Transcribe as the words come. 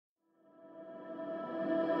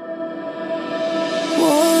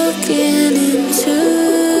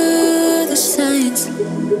signs.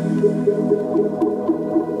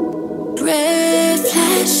 Red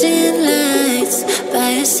flashing lights by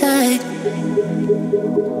your side.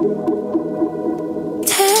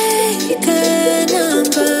 Take a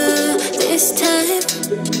number this time.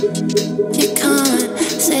 You can't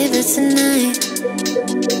save it tonight.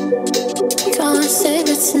 Can't save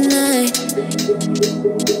it tonight.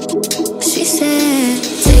 She said,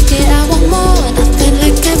 take it, I want more. Nothing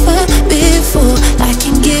like ever before. I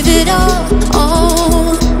can give it all.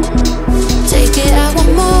 Take it, I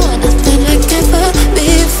want more. Nothing like ever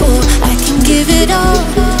before. I can give it all.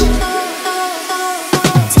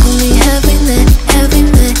 Tell me, have we met? Have we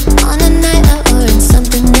met on a night out or in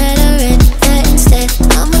something that I read? That instead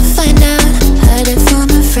I'ma find out. Heard it from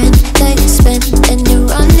a friend that you spent and you're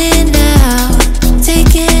running now.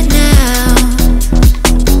 Take it now.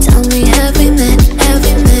 Tell me, have we met? Have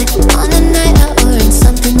we met on a night out or in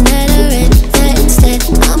something that I read? That instead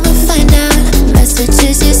I'ma find out.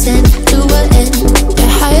 Messages you sent to an end.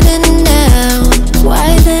 You're hiding now.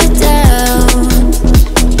 Why the doubt?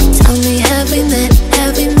 Tell me, have we met?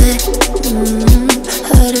 Have we met?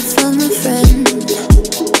 Heard it from a friend.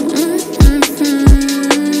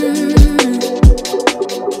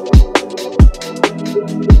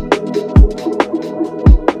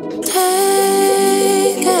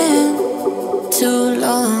 Taking too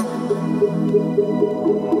long.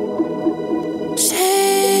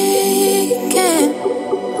 Shaking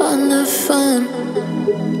on the phone.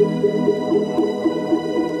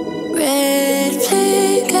 Red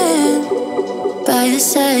flagging by your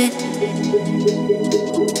side.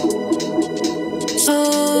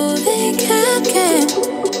 So they can't get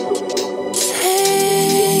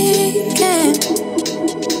taken.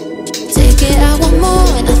 Take it, I want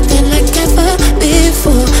more. Nothing like ever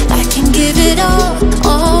before. I can give it all.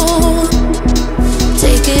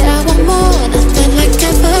 Take it, I want more. Nothing like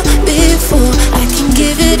ever before. I can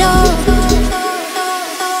give it all.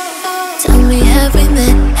 Tell me, have we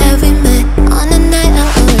met? Have we met on a night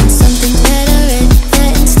out or in something that I read?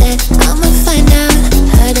 That instead I'ma find out.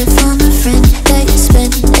 Heard it from a friend that you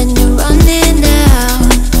spent and you're running now.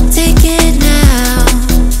 Take it now.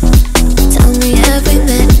 Tell me, have we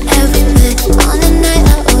met? Have we met on a night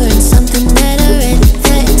out or in something that I read?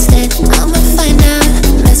 That instead I'ma find out.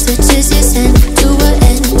 Messages you sent to an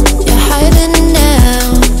end. You're hiding now.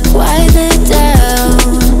 Why the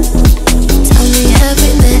doubt? Tell me, have we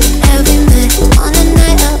met? Have we met on a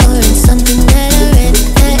night out or in something that I read?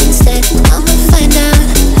 That instead I'ma find out.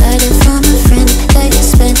 Heard it from a friend that you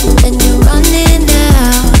spent and you're running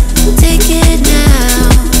now. Take it now.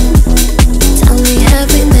 Tell me, have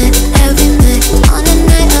we met? Have we met on a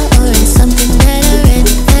night out or in something that I read?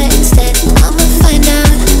 That instead I'ma find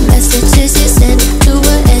out. Messages you sent to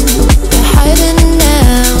an end. You're hiding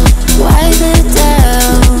now. Why the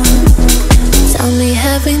doubt? Tell me,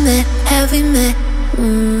 have we met? Have we met?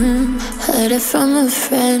 Heard it from a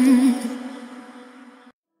friend.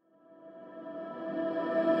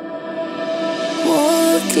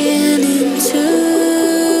 Walking into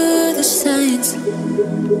the signs.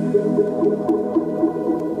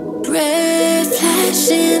 Red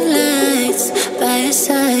flashing lights by your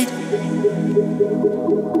side.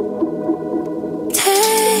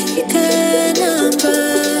 Take a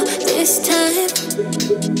number this time.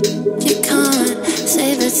 You can't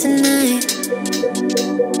save it tonight.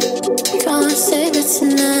 Can't save it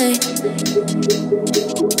tonight.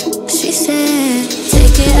 She said,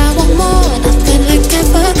 take it, I want more. Nothing like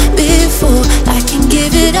ever before. I can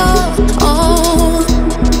give it all.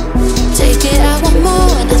 Take it, I want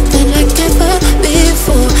more. Nothing like ever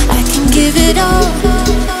before. I can give it all.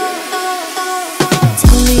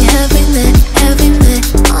 Tell me, have we met? Have we met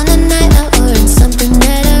on a night out or in something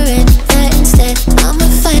that I read? That instead I'ma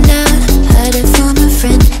find out. Heard it from a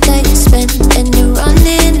friend that you spent and you're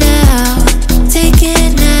running now. Take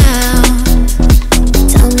it now.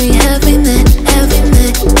 Tell me, have we met? Have we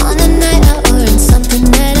met on a night out or in something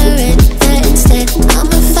that I read? That instead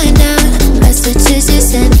I'ma find out. Messages you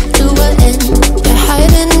sent to an end. You're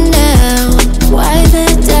hiding now. Why the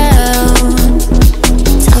doubt?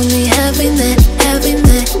 Tell me, have we met? Have we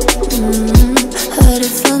met? Heard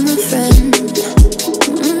it from a friend.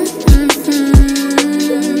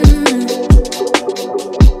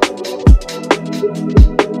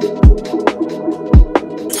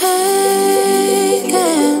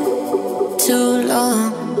 Taking too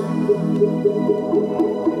long.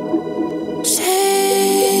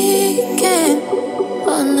 Shaking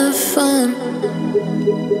on the phone.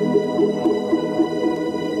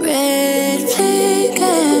 Red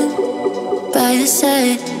flagging by your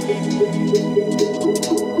side.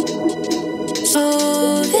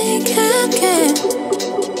 So they can't get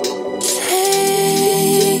taken.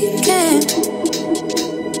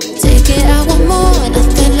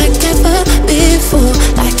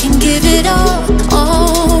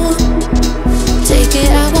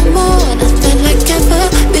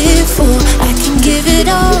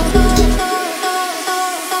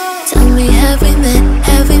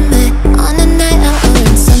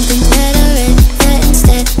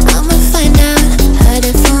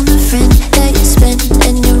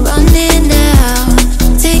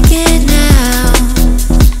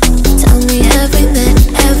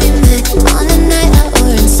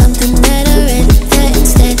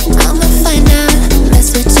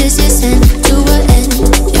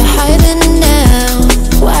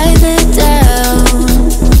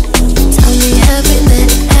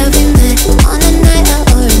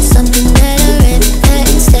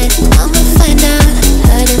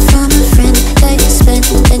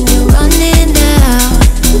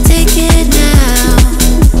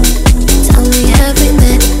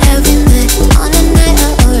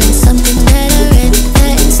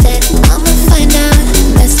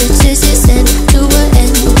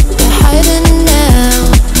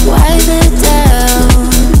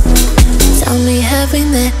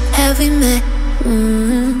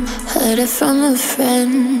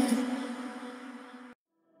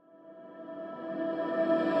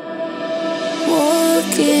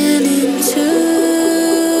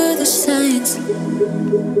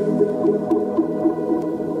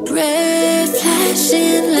 Red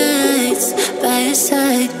flashing lights by your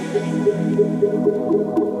side.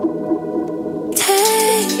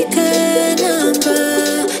 Take a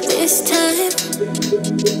number this time.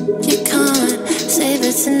 You can't save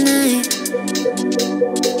it tonight.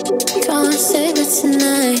 Can't save it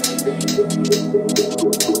tonight.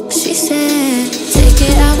 She said, take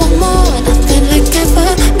it, I want more. Nothing like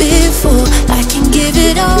ever before. I can give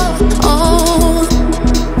it all.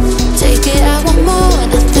 Take it, I want more.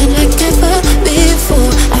 Nothing like ever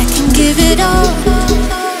before. I can give it all.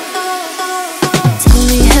 Tell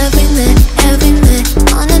me, have we met? Have we met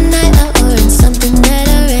on a night out or in something that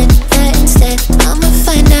I read? That instead I'ma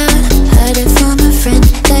find out. Heard it from a friend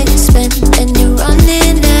that you spent and you're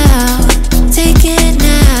running out. Take it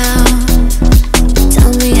now.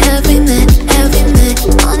 Tell me, have we met? Have we met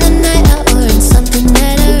on a night out or in something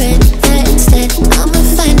that I read? That instead I'ma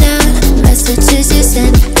find out. Messages you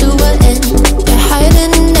sent to what end? You're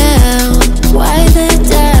hiding down. Why the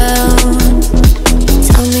doubt?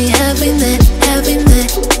 Tell me, have we met? Have we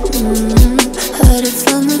met? Heard it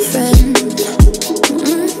from a friend.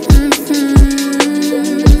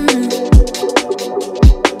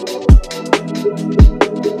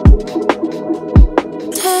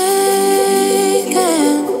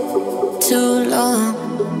 Taking too long.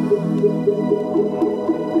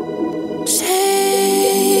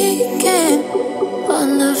 Shaking on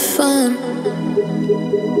the phone.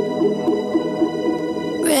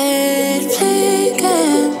 Red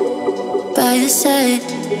flagging by your side.